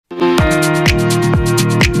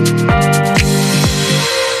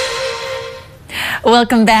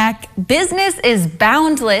Welcome back. Business is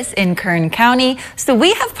boundless in Kern County, so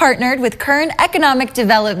we have partnered with Kern Economic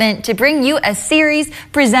Development to bring you a series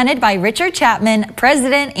presented by Richard Chapman,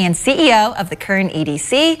 President and CEO of the Kern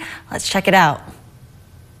EDC. Let's check it out.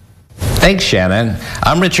 Thanks, Shannon.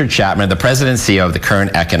 I'm Richard Chapman, the President and CEO of the Kern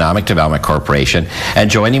Economic Development Corporation, and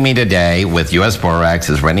joining me today with U.S. Borax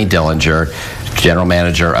is Rennie Dillinger, General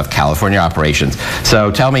Manager of California Operations.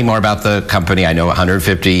 So tell me more about the company. I know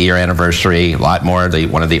 150-year anniversary, a lot more,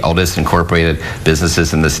 one of the oldest incorporated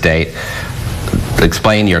businesses in the state.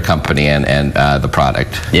 Explain your company and the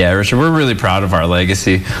product. Yeah, Richard, we're really proud of our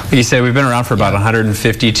legacy. Like you said, we've been around for about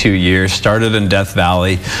 152 years, started in Death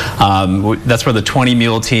Valley. That's where the 20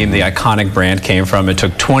 mule team, the iconic brand, came from. It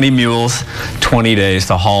took 20 mules, 20 days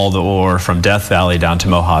to haul the ore from Death Valley down to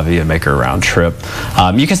Mojave and make a round trip.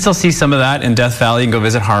 You can still see some of that in Death Valley. You can go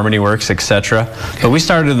visit Harmony Works, etc. But we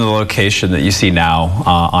started in the location that you see now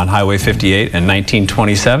on Highway 58 in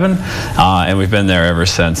 1927, and we've been there ever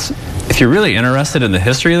since. If you're really interested in the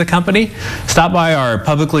history of the company, stop by our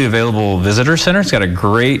publicly available visitor center. It's got a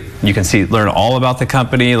great, you can learn all about the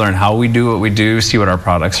company, learn how we do what we do, see what our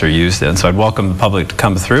products are used in. So I'd welcome the public to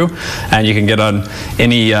come through, and you can get on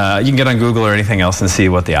you can get on Google or anything else and see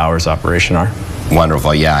what the hours of operation are.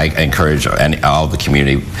 Wonderful. Yeah, I encourage all the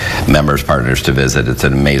community members, partners to visit. It's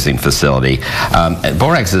an amazing facility.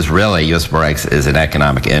 Borax is really, U.S. Borax is an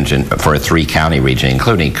economic engine for a 3-county region,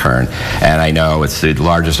 including Kern. And I know it's the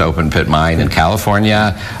largest open pit mine in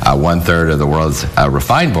California. 1/3 of the world's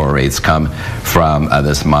refined borates come from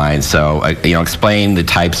this mine. So, explain the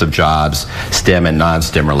types of jobs, STEM and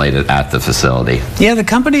non-STEM related, at the facility. Yeah, the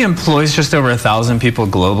company employs just over 1,000 people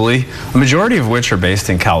globally, a majority of which are based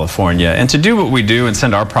in California. And to do what we do and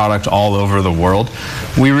send our product all over the world,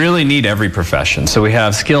 we really need every profession. So we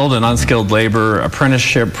have skilled and unskilled labor,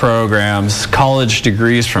 apprenticeship programs, college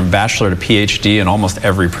degrees from bachelor to PhD in almost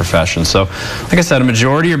every profession. So like I said, a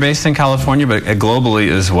majority are based in California, but globally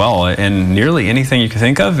as well. And nearly anything you can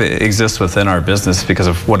think of exists within our business because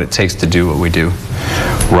of what it takes to do what we do.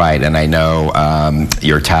 Right, and I know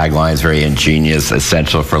your tagline is very ingenious,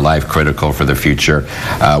 essential for life, critical for the future.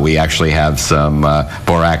 We actually have some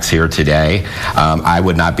borax here today. I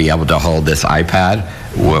would not be able to hold this iPad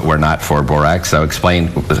were not for borax. So explain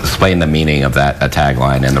the meaning of that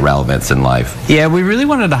tagline and the relevance in life. Yeah, we really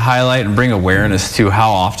wanted to highlight and bring awareness to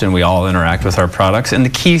how often we all interact with our products and the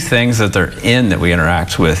key things that they're in that we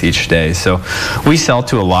interact with each day. So we sell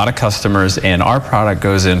to a lot of customers, and our product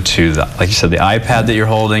goes into, like you said, the iPad that you're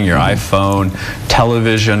holding, your iPhone,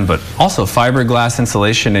 television, but also fiberglass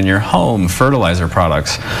insulation in your home, fertilizer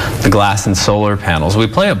products, the glass and solar panels. We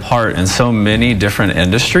play a part in so many different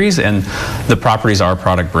industries and the properties our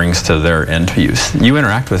product brings to their end use. You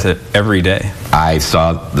interact with it every day. I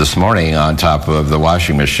saw this morning on top of the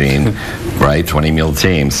washing machine, right, 20 mule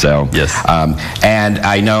team. So yes, and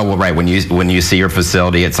I know, right, when you see your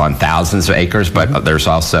facility, it's on thousands of acres, but there's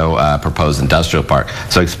also a proposed industrial park.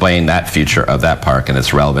 So explain that future of that park and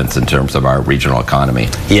its relevance in terms of our regional economy.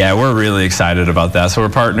 Yeah, we're really excited about that. So we're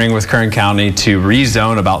partnering with Kern County to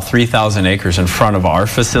rezone about 3,000 acres in front of our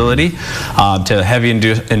facility to heavy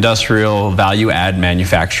industrial value-add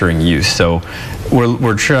manufacturing use. So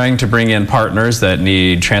we're trying to bring in partners that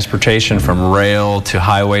need transportation from rail to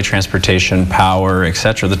highway transportation, power,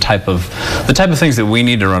 etc. The type of things that we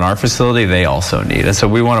need to run our facility, they also need. And so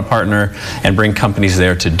we want to partner and bring companies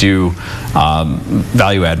there to do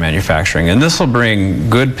value-add manufacturing. And this will bring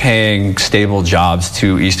good-paying, stable jobs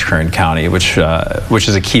to East Kern County, which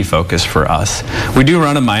is a key focus for us. We do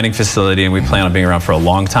run a mining facility, and we plan on being around for a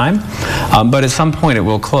long time, but at some point it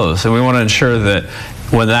will close, and we want to ensure that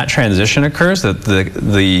when that transition occurs, that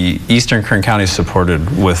the Eastern Kern County is supported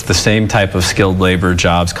with the same type of skilled labor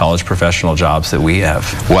jobs, college professional jobs that we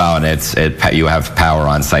have. Well, and you have power,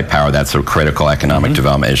 on-site power. That's a critical economic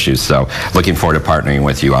development issue. So looking forward to partnering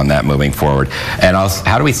with you on that moving forward. And also,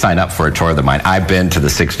 how do we sign up for a tour of the mine? I've been to the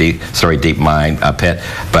 60-story deep mine pit,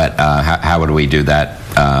 but how would we do that?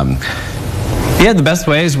 Yeah, the best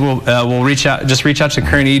way is we'll reach out to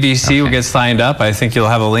Kern EDC. Okay. We'll get signed up. I think you'll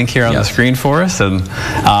have a link here on the screen for us,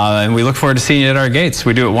 and we look forward to seeing you at our gates.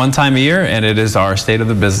 We do it one time a year, and it is our State of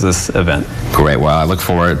the Business event. Great. Well, I look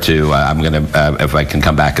forward to. I'm going to, if I can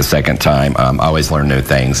come back a second time, always learn new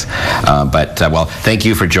things. Well, thank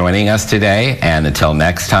you for joining us today, and until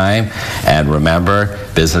next time. And remember,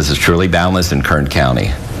 business is truly boundless in Kern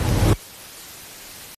County.